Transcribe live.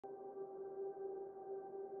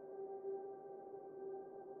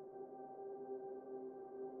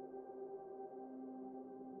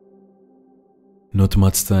Not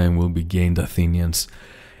much time will be gained, Athenians,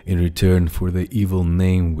 in return for the evil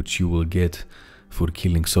name which you will get for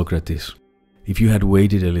killing Socrates. If you had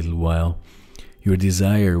waited a little while, your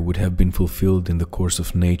desire would have been fulfilled in the course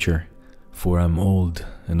of nature, for I am old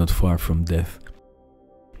and not far from death.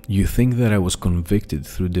 You think that I was convicted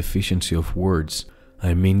through deficiency of words.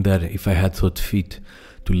 I mean that if I had thought fit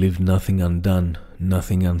to leave nothing undone,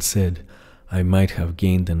 nothing unsaid, I might have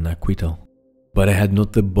gained an acquittal. But I had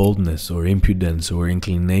not the boldness or impudence or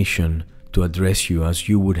inclination to address you as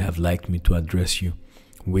you would have liked me to address you,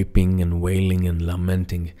 weeping and wailing and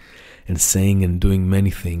lamenting, and saying and doing many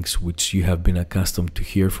things which you have been accustomed to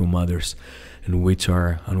hear from others and which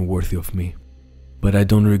are unworthy of me. But I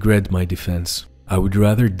don't regret my defense. I would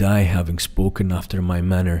rather die having spoken after my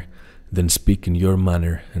manner than speak in your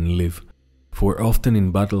manner and live. For often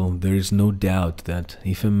in battle there is no doubt that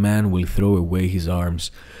if a man will throw away his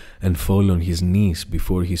arms and fall on his knees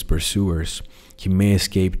before his pursuers, he may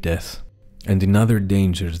escape death. And in other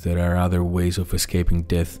dangers there are other ways of escaping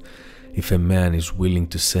death if a man is willing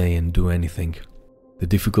to say and do anything. The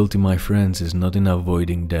difficulty, my friends, is not in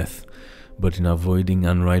avoiding death, but in avoiding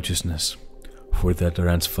unrighteousness, for that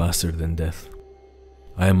runs faster than death.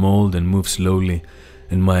 I am old and move slowly,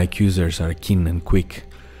 and my accusers are keen and quick,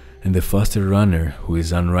 and the faster runner, who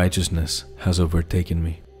is unrighteousness, has overtaken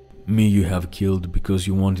me. Me you have killed because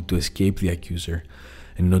you wanted to escape the accuser,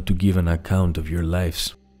 and not to give an account of your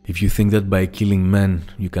lives. If you think that by killing men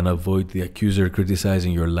you can avoid the accuser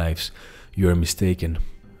criticizing your lives, you are mistaken.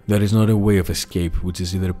 That is not a way of escape which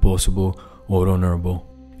is either possible or honorable.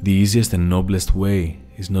 The easiest and noblest way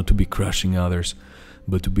is not to be crushing others,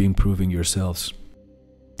 but to be improving yourselves.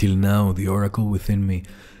 Till now, the oracle within me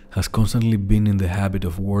has constantly been in the habit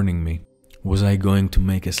of warning me. Was I going to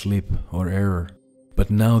make a slip or error? But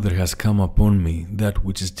now there has come upon me that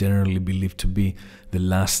which is generally believed to be the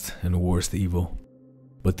last and worst evil.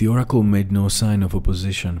 But the oracle made no sign of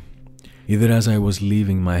opposition, either as I was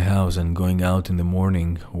leaving my house and going out in the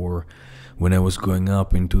morning, or when I was going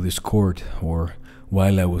up into this court, or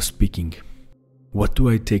while I was speaking. What do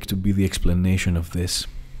I take to be the explanation of this?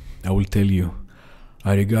 I will tell you.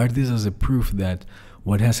 I regard this as a proof that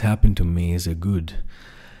what has happened to me is a good,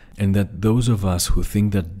 and that those of us who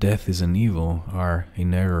think that death is an evil are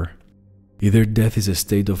in error. Either death is a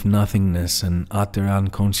state of nothingness and utter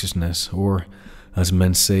unconsciousness, or, as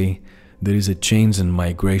men say, there is a change and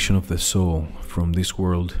migration of the soul from this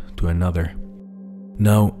world to another.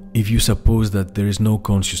 Now, if you suppose that there is no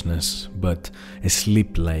consciousness, but a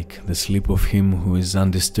sleep like the sleep of him who is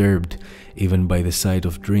undisturbed even by the sight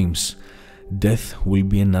of dreams, death will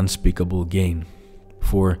be an unspeakable gain.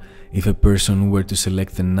 For if a person were to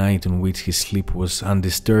select the night on which his sleep was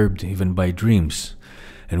undisturbed even by dreams,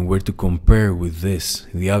 and were to compare with this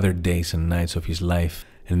the other days and nights of his life,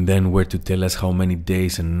 and then were to tell us how many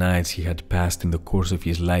days and nights he had passed in the course of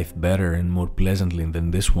his life better and more pleasantly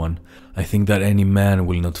than this one, I think that any man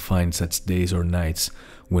will not find such days or nights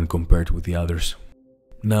when compared with the others.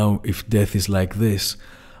 Now, if death is like this,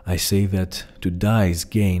 I say that to die is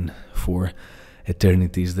gain, for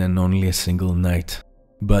eternity is then only a single night.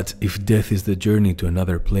 But if death is the journey to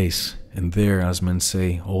another place, and there, as men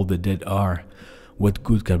say, all the dead are, what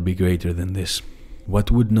good can be greater than this?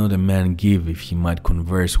 What would not a man give if he might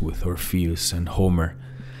converse with Orpheus and Homer?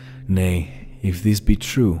 Nay, if this be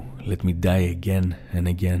true, let me die again and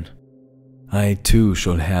again. I too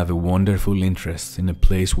shall have a wonderful interest in a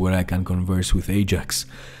place where I can converse with Ajax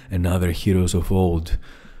and other heroes of old,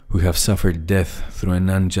 who have suffered death through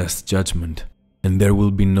an unjust judgment, and there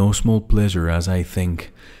will be no small pleasure, as I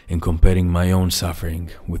think, in comparing my own suffering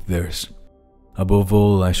with theirs. Above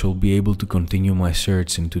all, I shall be able to continue my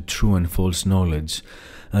search into true and false knowledge,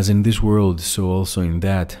 as in this world, so also in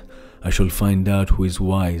that, I shall find out who is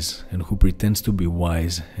wise and who pretends to be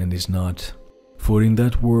wise and is not. For in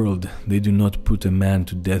that world they do not put a man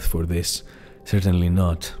to death for this, certainly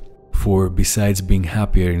not. For besides being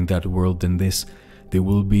happier in that world than this, they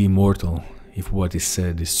will be immortal, if what is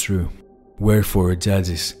said is true. Wherefore,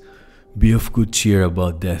 judges, be of good cheer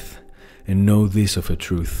about death, and know this of a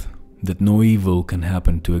truth, that no evil can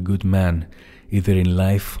happen to a good man, either in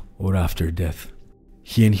life or after death.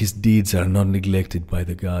 He and his deeds are not neglected by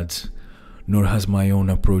the gods, nor has my own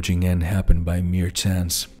approaching end happened by mere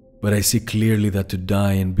chance. But I see clearly that to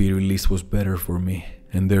die and be released was better for me,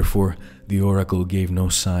 and therefore the oracle gave no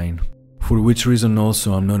sign. For which reason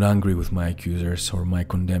also I am not angry with my accusers or my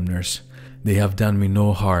condemners. They have done me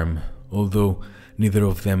no harm, although neither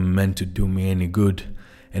of them meant to do me any good,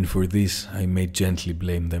 and for this I may gently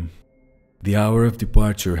blame them. The hour of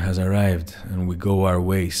departure has arrived, and we go our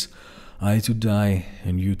ways, I to die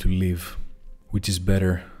and you to live. Which is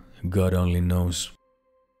better, God only knows.